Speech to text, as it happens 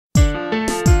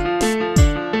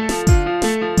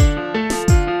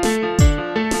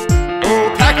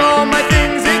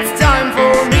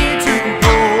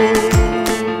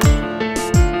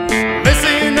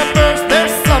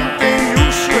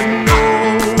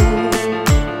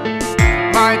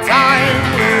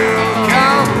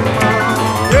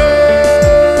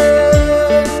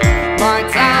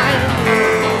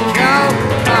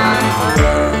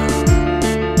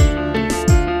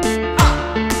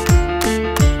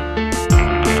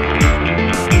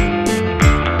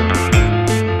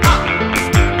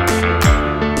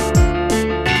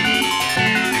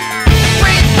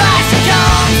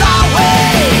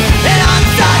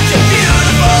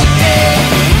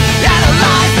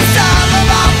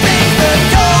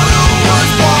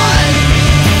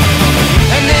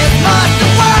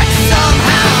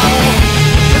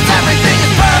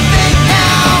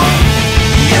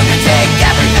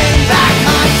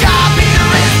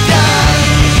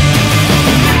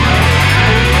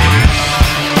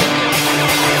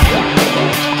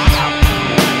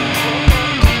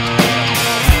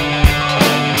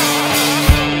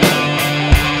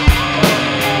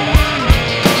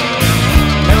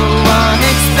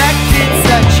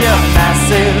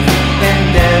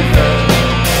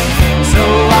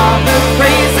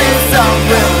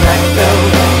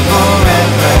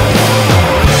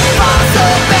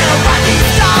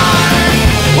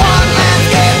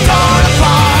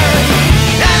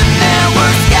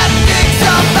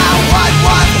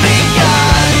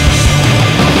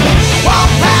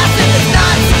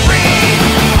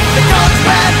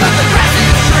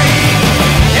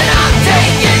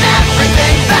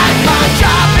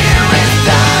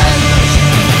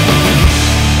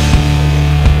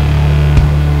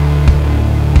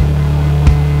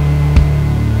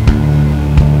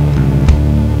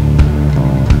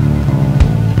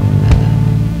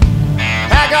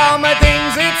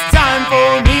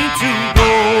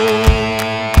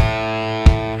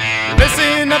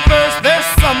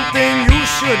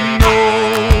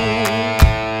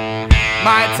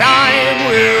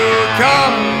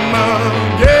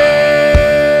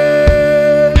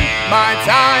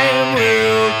time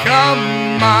will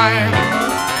come, my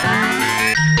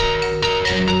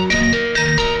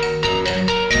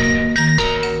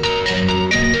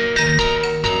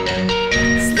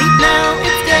sleep now,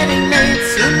 it's getting late.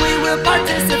 Soon we will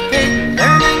participate,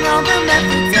 learning all the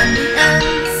methods and the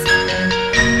ends.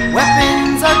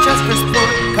 Weapons are just for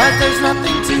sport, cause there's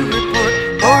nothing to report.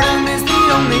 Boredom is the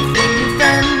only thing you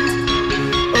fend.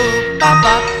 Oh, ba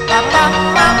ba ba ba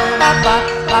ba ba ba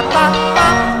ba ba ba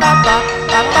ba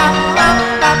ba ba ba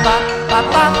ba ba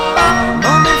ba ba.